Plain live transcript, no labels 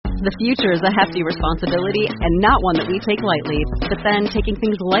The future is a hefty responsibility and not one that we take lightly. But then taking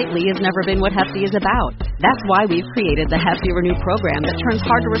things lightly has never been what Hefty is about. That's why we've created the Hefty Renew program that turns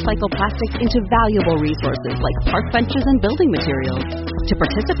hard-to-recycle plastics into valuable resources like park benches and building materials. To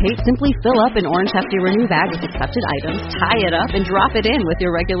participate, simply fill up an orange Hefty Renew bag with accepted items, tie it up, and drop it in with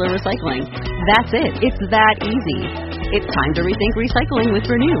your regular recycling. That's it. It's that easy. It's time to rethink recycling with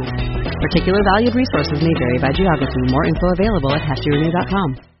Renew. Particular valued resources may vary by geography. More info available at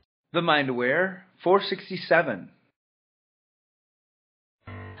heftyrenew.com. The MindAware 467.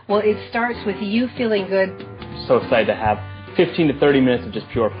 Well, it starts with you feeling good. So excited to have 15 to 30 minutes of just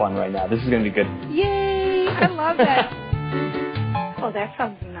pure fun right now. This is going to be good. Yay! I love that. Oh, that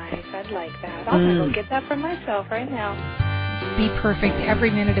sounds nice. I'd like that. I'm going to go get that for myself right now. Be perfect every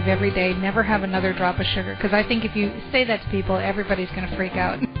minute of every day. Never have another drop of sugar. Because I think if you say that to people, everybody's going to freak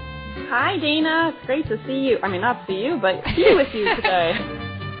out. Hi, Dana. It's great to see you. I mean, not see you, but be with you today.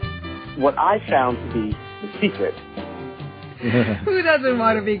 What I found to be the secret. Who doesn't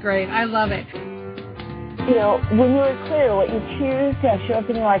want to be great? I love it. You know, when you're clear, what you choose to show up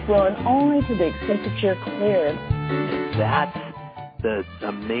in your life will, and only to the extent that you're clear. That's the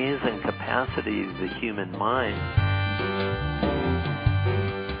amazing capacity of the human mind.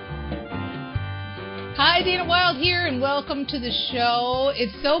 Hi, Dana Wilde here, and welcome to the show.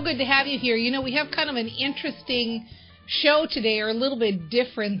 It's so good to have you here. You know, we have kind of an interesting show today, or a little bit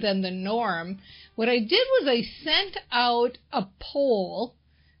different than the norm. What I did was I sent out a poll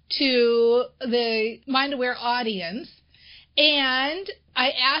to the MindAware audience, and I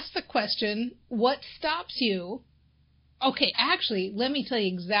asked the question, what stops you? Okay, actually, let me tell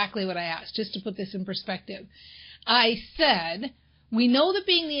you exactly what I asked, just to put this in perspective. I said, we know that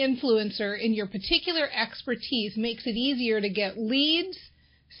being the influencer in your particular expertise makes it easier to get leads,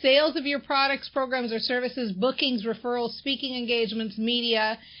 sales of your products, programs, or services, bookings, referrals, speaking engagements,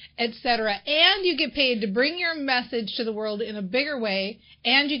 media, etc. And you get paid to bring your message to the world in a bigger way,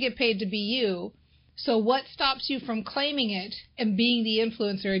 and you get paid to be you. So what stops you from claiming it and being the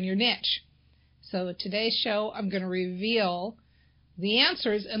influencer in your niche? So today's show, I'm going to reveal the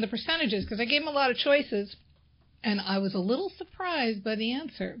answers and the percentages, because I gave them a lot of choices, and I was a little surprised by the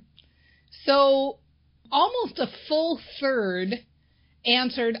answer. So almost a full third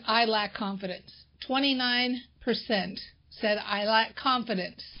answered, I lack confidence. 29% said, I lack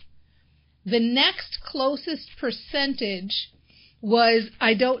confidence. The next closest percentage was,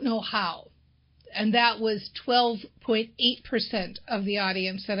 I don't know how. And that was 12.8% of the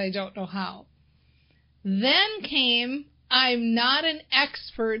audience said, I don't know how. Then came, I'm not an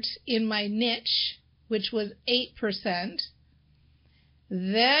expert in my niche, which was 8%.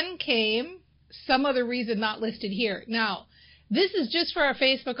 Then came some other reason not listed here. Now, this is just for our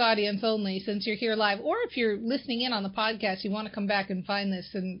Facebook audience only, since you're here live. Or if you're listening in on the podcast, you want to come back and find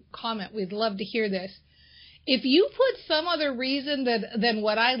this and comment. We'd love to hear this. If you put some other reason than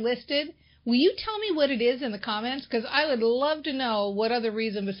what I listed, will you tell me what it is in the comments? Because I would love to know what other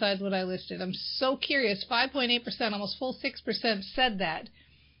reason besides what I listed. I'm so curious. 5.8%, almost full 6% said that,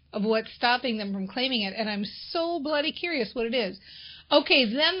 of what's stopping them from claiming it. And I'm so bloody curious what it is. Okay,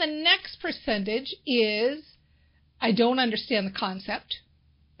 then the next percentage is, I don't understand the concept.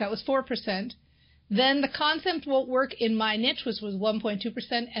 That was 4%. Then the concept won't work in my niche, which was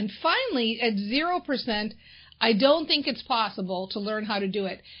 1.2%. And finally, at 0%, I don't think it's possible to learn how to do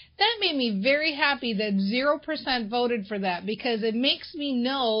it. That made me very happy that 0% voted for that, because it makes me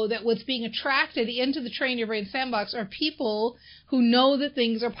know that what's being attracted into the Train Your Brain Sandbox are people who know that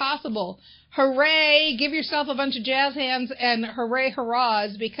things are possible. Hooray! Give yourself a bunch of jazz hands and hooray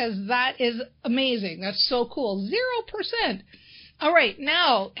hurrahs, because that is amazing. That's so cool. 0%. All right,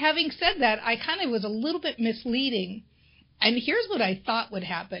 now, having said that, I kind of was a little bit misleading. And here's what I thought would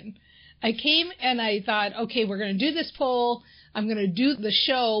happen. I came and I thought, okay, we're going to do this poll. I'm going to do the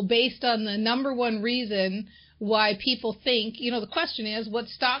show based on the number one reason why people think, you know, the question is, what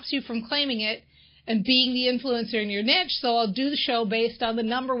stops you from claiming it and being the influencer in your niche? So I'll do the show based on the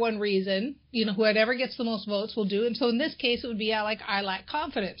number one reason. You know, whoever gets the most votes will do. And so in this case, it would be I lack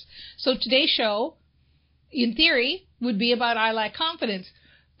confidence. So today's show, in theory, would be about I lack confidence.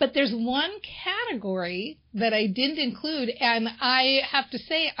 But there's one category that I didn't include, and I have to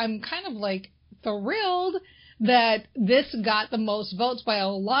say I'm kind of like thrilled that this got the most votes by a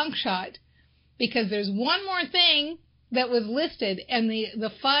long shot, because there's one more thing that was listed, and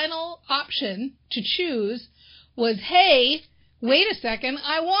the final option to choose was, hey, wait a second,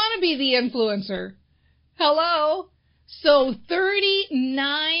 I want to be the influencer. Hello? So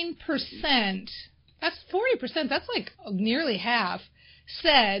 39%, that's 40%, that's like nearly half,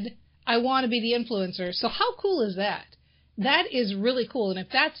 said, I want to be the influencer. So how cool is that? That is really cool. And if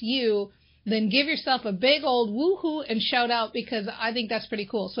that's you, then give yourself a big old woohoo and shout out, because I think that's pretty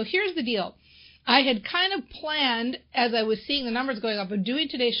cool. So here's the deal. I had kind of planned, as I was seeing the numbers going up, of doing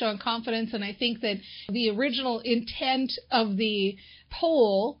today's show on confidence, and I think that the original intent of the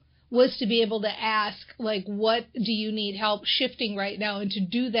poll was to be able to ask, like, what do you need help shifting right now, and to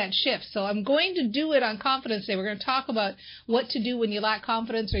do that shift. So I'm going to do it on Confidence Day. We're going to talk about what to do when you lack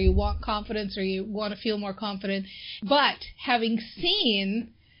confidence, or you want confidence, or you want to feel more confident. But having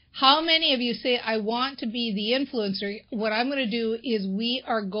seen how many of you say, I want to be the influencer, what I'm going to do is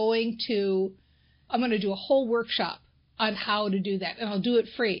I'm going to do a whole workshop on how to do that, and I'll do it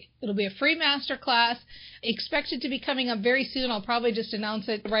free. It'll be a free masterclass. Expect it to be coming up very soon. I'll probably just announce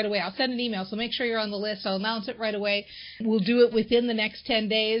it right away. I'll send an email, so make sure you're on the list. I'll announce it right away. We'll do it within the next 10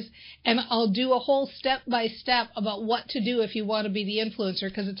 days, and I'll do a whole step-by-step about what to do if you want to be the influencer,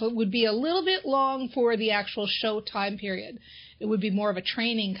 because it would be a little bit long for the actual show time period. It would be more of a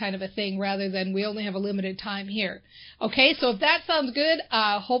training kind of a thing rather than we only have a limited time here. Okay, so if that sounds good,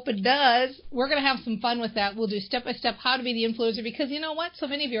 I hope it does. We're going to have some fun with that. We'll do step-by-step how to be the influencer, because you know what? So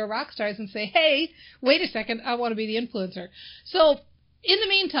many of you are rock stars and say, hey, wait a second, I want to be the influencer. So in the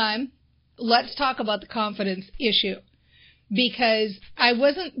meantime, let's talk about the confidence issue, because I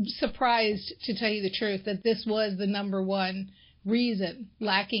wasn't surprised, to tell you the truth, that this was the number one reason,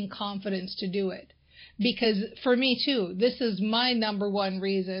 lacking confidence to do it. Because for me, too, this is my number one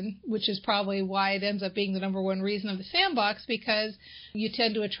reason, which is probably why it ends up being the number one reason of the Sandbox, because you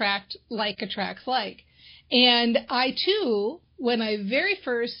tend to attract attracts like. And I, too, when I very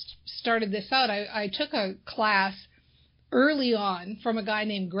first started this out, I took a class early on from a guy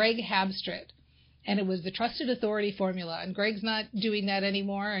named Greg Habstritt, and it was the Trusted Authority Formula. And Greg's not doing that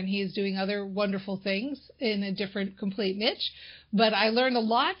anymore, and he's doing other wonderful things in a different, complete niche. But I learned a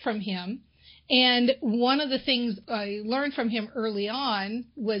lot from him. And one of the things I learned from him early on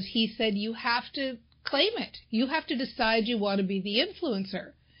was he said, you have to claim it. You have to decide you want to be the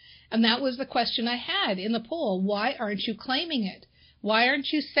influencer. And that was the question I had in the poll. Why aren't you claiming it? Why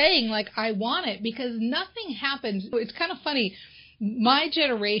aren't you saying, like, I want it? Because nothing happens. It's kind of funny. My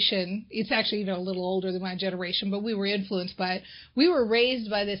generation, it's actually even a little older than my generation, but we were influenced by it. We were raised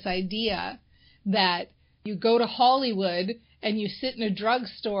by this idea that you go to Hollywood and you sit in a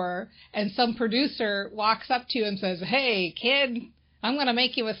drugstore and some producer walks up to you and says, hey, kid, I'm going to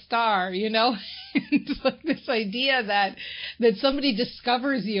make you a star, you know? It's like this idea that somebody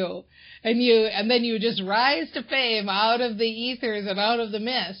discovers you and then you just rise to fame out of the ethers and out of the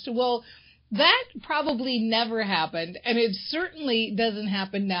mist. Well, that probably never happened, and it certainly doesn't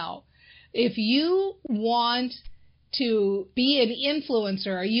happen now. If you want to be an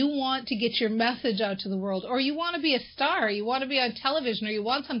influencer, or you want to get your message out to the world, or you want to be a star, or you want to be on television, or you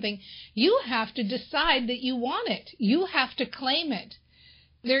want something, you have to decide that you want it. You have to claim it.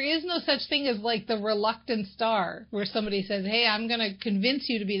 There is no such thing as like the reluctant star, where somebody says, hey, I'm going to convince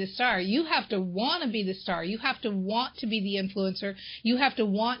you to be the star. You have to want to be the star. You have to want to be the influencer. You have to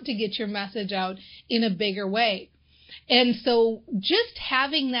want to get your message out in a bigger way. And so just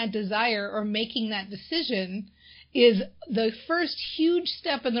having that desire or making that decision is the first huge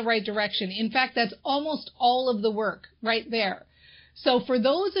step in the right direction. In fact, that's almost all of the work right there. So for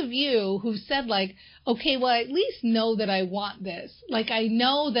those of you who've said, like, okay, well, I at least know that I want this. Like, I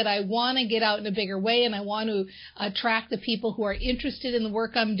know that I want to get out in a bigger way, and I want to attract the people who are interested in the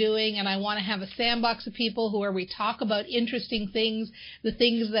work I'm doing, and I want to have a sandbox of people where we talk about interesting things, the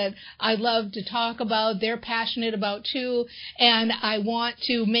things that I love to talk about, they're passionate about too, and I want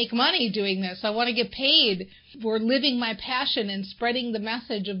to make money doing this. I want to get paid for living my passion and spreading the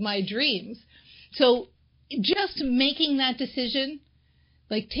message of my dreams. So just making that decision,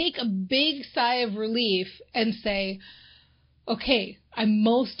 like, take a big sigh of relief and say, okay, I'm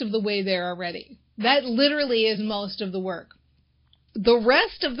most of the way there already. That literally is most of the work. The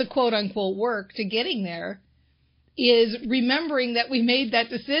rest of the quote-unquote work to getting there is remembering that we made that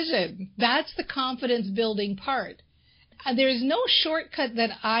decision. That's the confidence-building part. There's no shortcut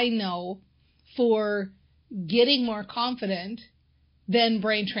that I know for getting more confident than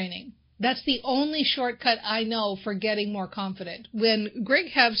brain training. That's the only shortcut I know for getting more confident. When Greg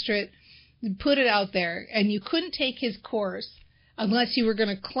Habstritt put it out there, and you couldn't take his course unless you were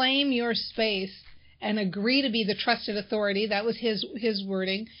going to claim your space and agree to be the trusted authority, that was his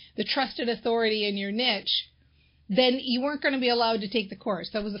wording, the trusted authority in your niche, then you weren't going to be allowed to take the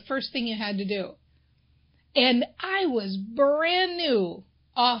course. That was the first thing you had to do. And I was brand new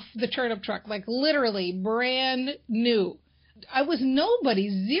off the turnip truck, like literally brand new. I was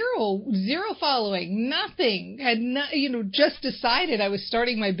nobody, zero following, nothing. Had just decided I was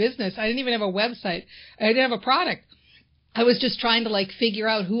starting my business. I didn't even have a website. I didn't have a product. I was just trying to figure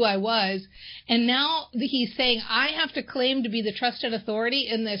out who I was. And now he's saying I have to claim to be the trusted authority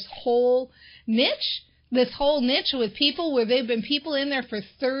in this whole niche with people where they've been people in there for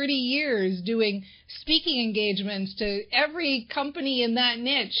 30 years doing speaking engagements to every company in that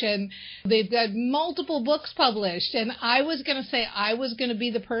niche. And they've got multiple books published. And I was going to say I was going to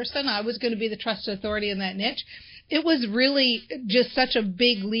be the person. I was going to be the trusted authority in that niche. It was really just such a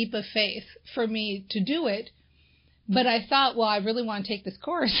big leap of faith for me to do it. But I thought, well, I really want to take this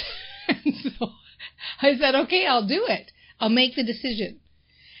course. And so I said, okay, I'll do it. I'll make the decision.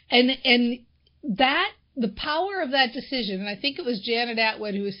 And that, the power of that decision, and I think it was Janet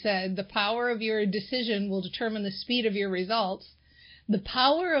Atwood who said, the power of your decision will determine the speed of your results. The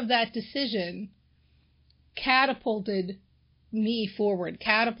power of that decision catapulted me forward,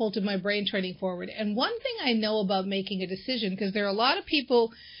 catapulted my brain training forward. And one thing I know about making a decision, because there are a lot of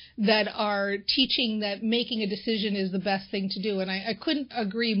people that are teaching that making a decision is the best thing to do, and I couldn't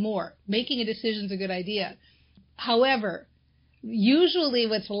agree more. Making a decision is a good idea. However, usually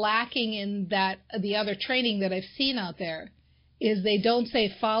what's lacking in the other training that I've seen out there is they don't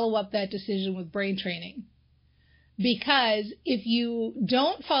say follow up that decision with brain training. Because if you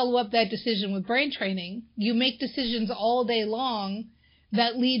don't follow up that decision with brain training, you make decisions all day long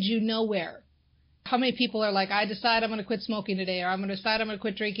that lead you nowhere. How many people are like, I decide I'm going to quit smoking today, or I'm going to decide I'm going to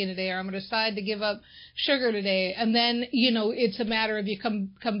quit drinking today, or I'm going to decide to give up sugar today, and then, it's a matter of you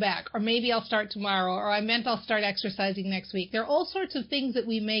come back, or maybe I'll start tomorrow, or I meant I'll start exercising next week. There are all sorts of things that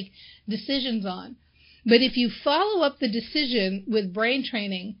we make decisions on. But if you follow up the decision with brain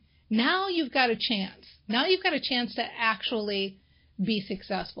training, now you've got a chance. Now you've got a chance to actually be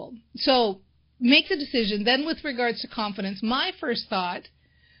successful. So make the decision. Then with regards to confidence, my first thought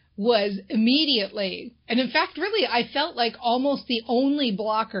was immediately, and in fact, really, I felt like almost the only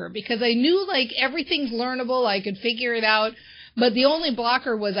blocker, because I knew everything's learnable, I could figure it out, but the only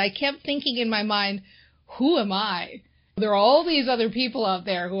blocker was I kept thinking in my mind, who am I? There are all these other people out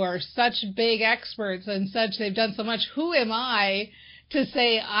there who are such big experts and such, they've done so much. Who am I to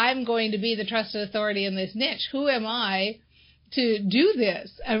say I'm going to be the trusted authority in this niche? Who am I to do this?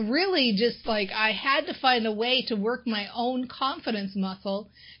 And really just I had to find a way to work my own confidence muscle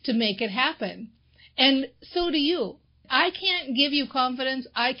to make it happen. And so do you. I can't give you confidence.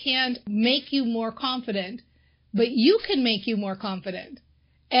 I can't make you more confident, but you can make you more confident.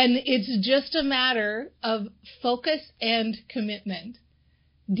 And it's just a matter of focus and commitment.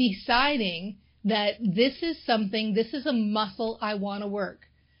 Deciding that this is a muscle I want to work.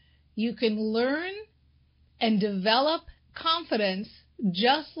 You can learn and develop confidence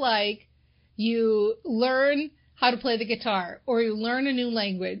just like you learn how to play the guitar, or you learn a new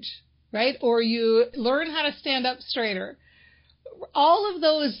language, right? Or you learn how to stand up straighter. All of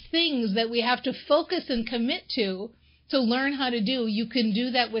those things that we have to focus and commit to learn how to do, you can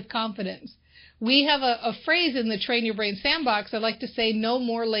do that with confidence. We have a phrase in the Train Your Brain Sandbox. I like to say, no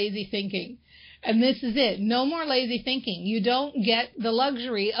more lazy thinking. And this is it. No more lazy thinking. You don't get the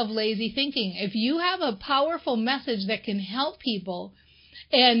luxury of lazy thinking. If you have a powerful message that can help people,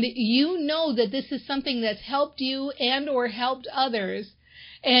 and you know that this is something that's helped you and or helped others,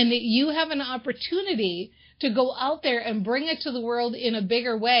 and you have an opportunity to go out there and bring it to the world in a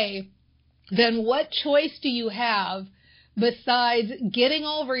bigger way, then what choice do you have besides getting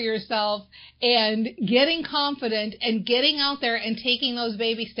over yourself and getting confident and getting out there and taking those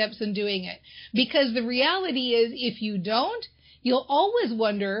baby steps and doing it? Because the reality is, if you don't, you'll always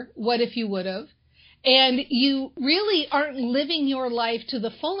wonder, what if you would have? And you really aren't living your life to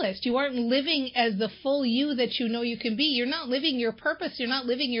the fullest. You aren't living as the full you that you know you can be. You're not living your purpose. You're not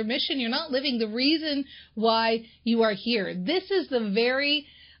living your mission. You're not living the reason why you are here. This is the very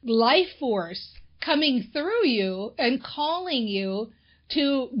life force coming through you and calling you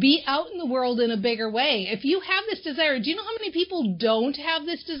to be out in the world in a bigger way. If you have this desire, do you know how many people don't have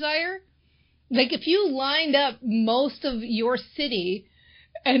this desire? If you lined up most of your city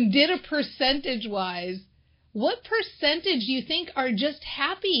and did a percentage-wise, what percentage do you think are just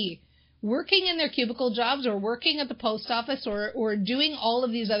happy working in their cubicle jobs or working at the post office or doing all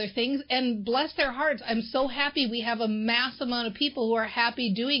of these other things? And bless their hearts, I'm so happy we have a mass amount of people who are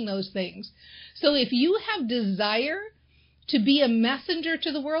happy doing those things. So if you have desire to be a messenger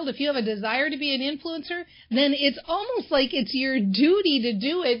to the world, if you have a desire to be an influencer, then it's almost like it's your duty to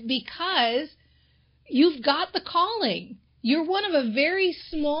do it because you've got the calling. You're one of a very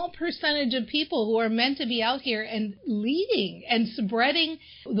small percentage of people who are meant to be out here and leading and spreading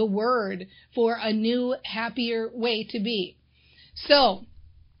the word for a new, happier way to be. So,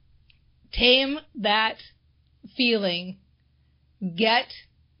 tame that feeling. Get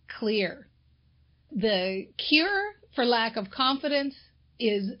clear. The cure for lack of confidence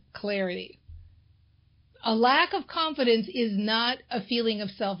is clarity. A lack of confidence is not a feeling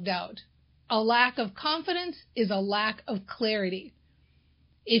of self-doubt. A lack of confidence is a lack of clarity.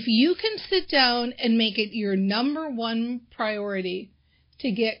 If you can sit down and make it your number one priority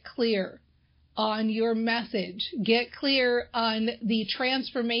to get clear on your message, get clear on the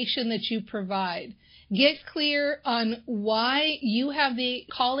transformation that you provide, get clear on why you have the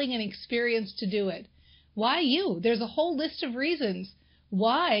calling and experience to do it. Why you? There's a whole list of reasons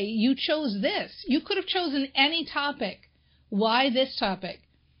why you chose this. You could have chosen any topic. Why this topic?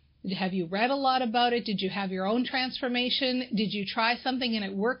 Have you read a lot about it? Did you have your own transformation? Did you try something and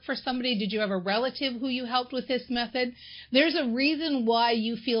it worked for somebody? Did you have a relative who you helped with this method? There's a reason why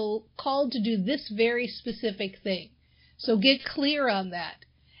you feel called to do this very specific thing. So get clear on that.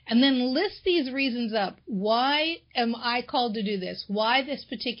 And then list these reasons up. Why am I called to do this? Why this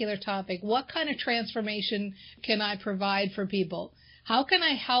particular topic? What kind of transformation can I provide for people? How can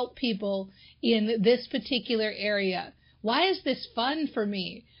I help people in this particular area? Why is this fun for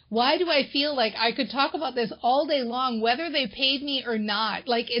me? Why do I feel like I could talk about this all day long, whether they paid me or not?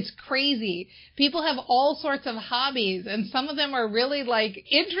 Like, it's crazy. People have all sorts of hobbies, and some of them are really, like,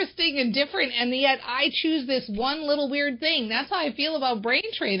 interesting and different, and yet I choose this one little weird thing. That's how I feel about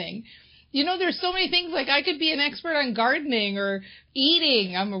brain training. You know, there's so many things, like I could be an expert on gardening or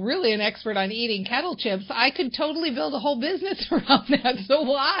eating. I'm really an expert on eating kettle chips. I could totally build a whole business around that. So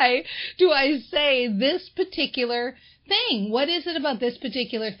why do I say this particular thing? What is it about this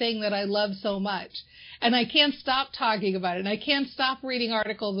particular thing that I love so much? And I can't stop talking about it. And I can't stop reading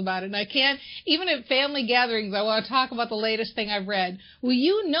articles about it. And I can't, even at family gatherings, I want to talk about the latest thing I've read. Well,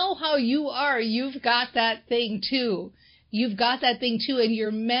 you know how you are. You've got that thing too. You've got that thing too, and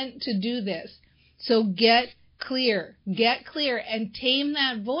you're meant to do this. So get clear and tame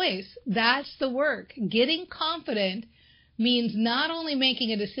that voice. That's the work. Getting confident means not only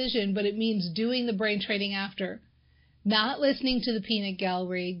making a decision, but it means doing the brain training after. Not listening to the peanut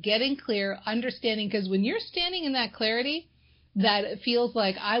gallery, getting clear, understanding, because when you're standing in that clarity, that it feels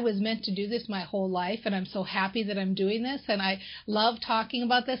like I was meant to do this my whole life, and I'm so happy that I'm doing this, and I love talking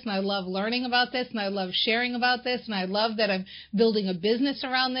about this, and I love learning about this, and I love sharing about this, and I love that I'm building a business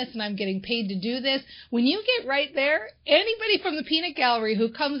around this, and I'm getting paid to do this. When you get right there, anybody from the peanut gallery who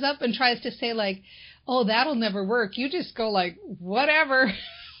comes up and tries to say, like, oh, that'll never work, you just go like, whatever.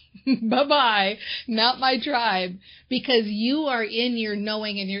 Bye-bye, not my tribe, because you are in your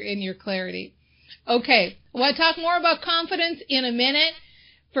knowing and you're in your clarity. Okay, I want to talk more about confidence in a minute.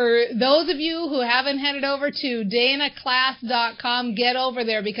 For those of you who haven't headed over to danaclass.com, get over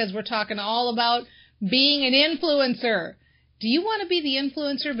there because we're talking all about being an influencer. Do you want to be the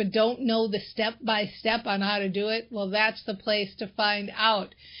influencer but don't know the step-by-step on how to do it? Well, that's the place to find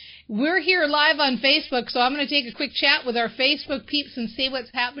out. We're here live on Facebook, so I'm going to take a quick chat with our Facebook peeps and see what's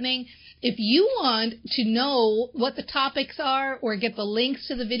happening. If you want to know what the topics are or get the links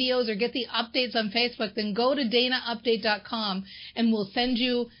to the videos or get the updates on Facebook, then go to danaupdate.com and we'll send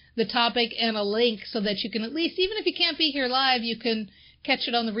you the topic and a link so that you can at least, even if you can't be here live, you can catch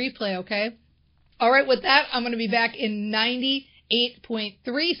it on the replay, okay? All right, with that, I'm going to be back in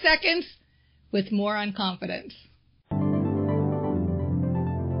 98.3 seconds with more on confidence.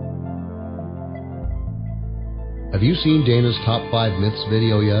 Have you seen Dana's Top 5 Myths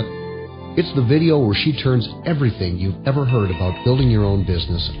video yet? It's the video where she turns everything you've ever heard about building your own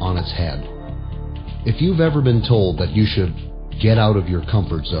business on its head. If you've ever been told that you should get out of your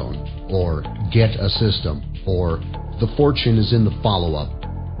comfort zone, or get a system, or the fortune is in the follow-up,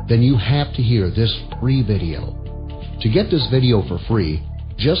 then you have to hear this free video. To get this video for free,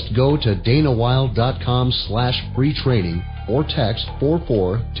 just go to danawilde.com/free training or text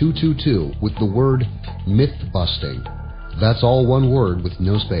 44222 with the word myth-busting. That's all one word with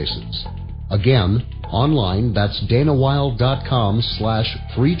no spaces. Again, online, that's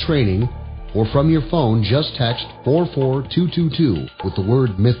danawilde.com/free training, or from your phone, just text 44222 with the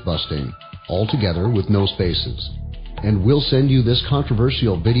word myth-busting, all together with no spaces. And we'll send you this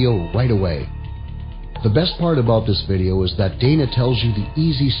controversial video right away. The best part about this video is that Dana tells you the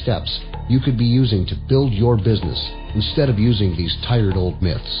easy steps you could be using to build your business instead of using these tired old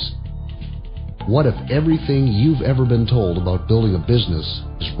myths. What if everything you've ever been told about building a business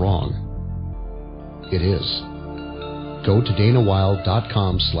is wrong? It is. Go to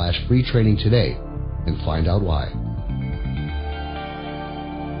danawilde.com/free training today and find out why.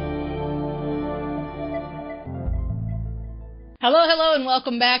 Hello, and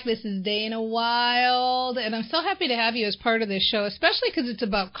welcome back. This is Dana Wilde, and I'm so happy to have you as part of this show, especially because it's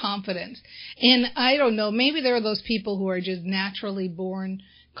about confidence. And I don't know, maybe there are those people who are just naturally born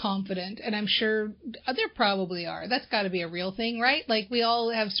confident. And I'm sure there probably are. That's got to be a real thing, right? Like we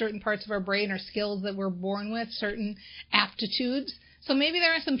all have certain parts of our brain or skills that we're born with, certain aptitudes. So maybe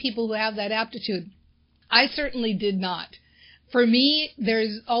there are some people who have that aptitude. I certainly did not. For me,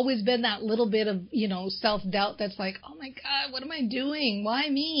 there's always been that little bit of, self-doubt that's like, oh my God, what am I doing? Why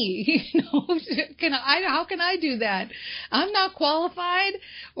me? How can I do that? I'm not qualified,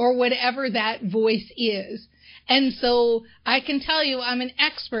 or whatever that voice is. And so I can tell you I'm an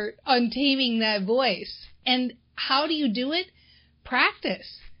expert on taming that voice. And how do you do it?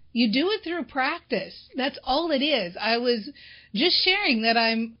 Practice. You do it through practice. That's all it is. I was just sharing that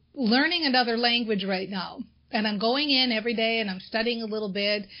I'm learning another language right now. And I'm going in every day and I'm studying a little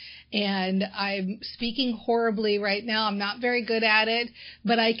bit, and I'm speaking horribly right now. I'm not very good at it,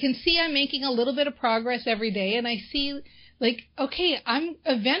 but I can see I'm making a little bit of progress every day. And I see okay, I'm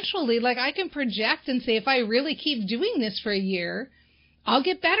eventually, I can project and say, if I really keep doing this for a year, I'll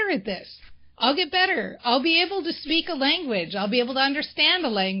get better at this. I'll get better. I'll be able to speak a language. I'll be able to understand a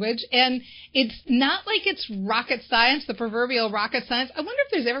language. And it's not like it's rocket science, the proverbial rocket science. I wonder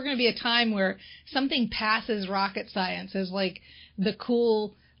if there's ever going to be a time where something passes rocket science as the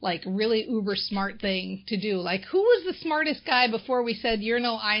cool, really uber smart thing to do. Who was the smartest guy before we said, you're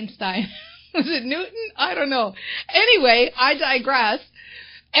no Einstein? Was it Newton? I don't know. Anyway, I digress.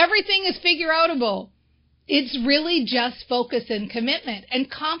 Everything is figure-outable. It's really just focus and commitment.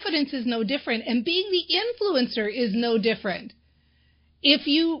 And confidence is no different. And being the influencer is no different. If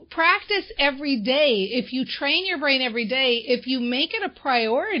you practice every day, if you train your brain every day, if you make it a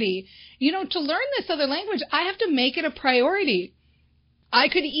priority, to learn this other language, I have to make it a priority. I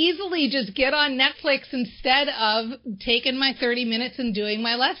could easily just get on Netflix instead of taking my 30 minutes and doing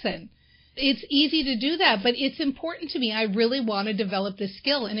my lesson. It's easy to do that, but it's important to me. I really want to develop this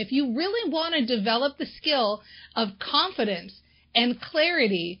skill. And if you really want to develop the skill of confidence and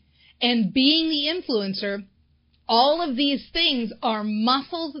clarity and being the influencer, all of these things are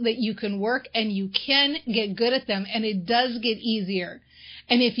muscles that you can work, and you can get good at them, and it does get easier.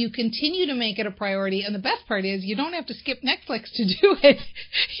 And if you continue to make it a priority, and the best part is you don't have to skip Netflix to do it.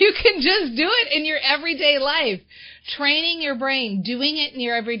 You can just do it in your everyday life. Training your brain, doing it in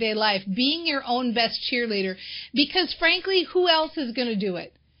your everyday life, being your own best cheerleader. Because frankly, who else is going to do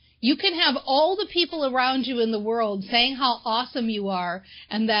it? You can have all the people around you in the world saying how awesome you are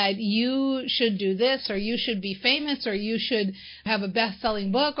and that you should do this, or you should be famous, or you should have a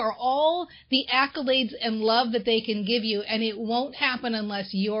best-selling book, or all the accolades and love that they can give you, and it won't happen unless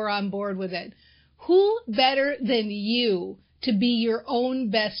you're on board with it. Who better than you to be your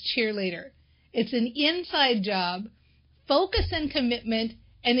own best cheerleader? It's an inside job, focus and commitment,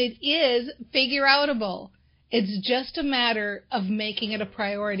 and it is figure-outable. It's just a matter of making it a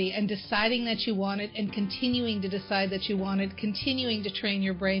priority and deciding that you want it, and continuing to decide that you want it, continuing to train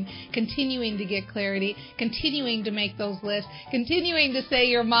your brain, continuing to get clarity, continuing to make those lists, continuing to say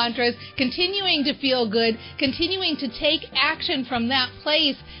your mantras, continuing to feel good, continuing to take action from that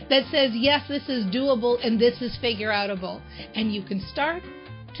place that says, yes, this is doable and this is figure-outable. And you can start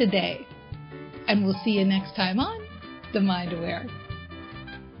today. And we'll see you next time on The Mind Aware.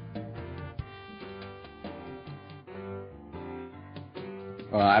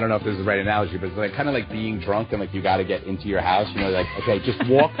 I don't know if this is the right analogy, but it's kind of like being drunk and you got to get into your house. Okay, just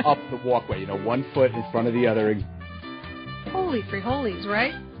walk up the walkway. 1 foot in front of the other. Holy free holies,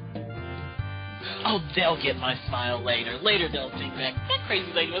 right? Oh, they'll get my smile later. Later they'll think back, that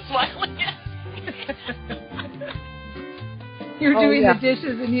crazy lady was smiling. You're doing the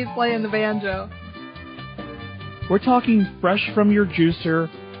dishes and he's playing the banjo. We're talking fresh from your juicer.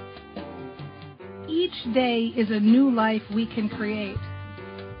 Each day is a new life we can create.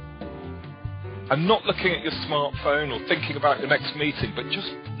 And not looking at your smartphone or thinking about your next meeting, but just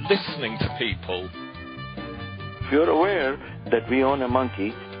listening to people. If you're aware that we own a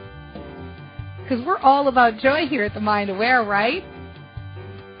monkey. Because we're all about joy here at The Mind Aware, right?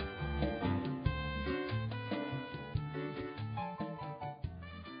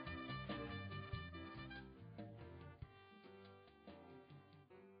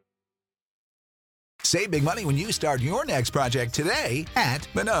 Save big money when you start your next project today at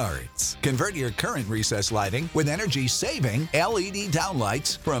Menards. Convert your current recessed lighting with energy-saving LED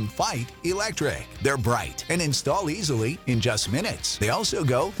downlights from Fight Electric. They're bright and install easily in just minutes. They also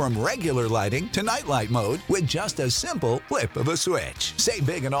go from regular lighting to nightlight mode with just a simple flip of a switch. Save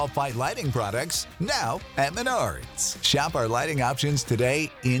big on all Fight lighting products now at Menards. Shop our lighting options today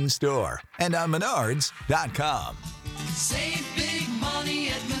in store and on Menards.com. Save big money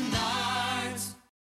at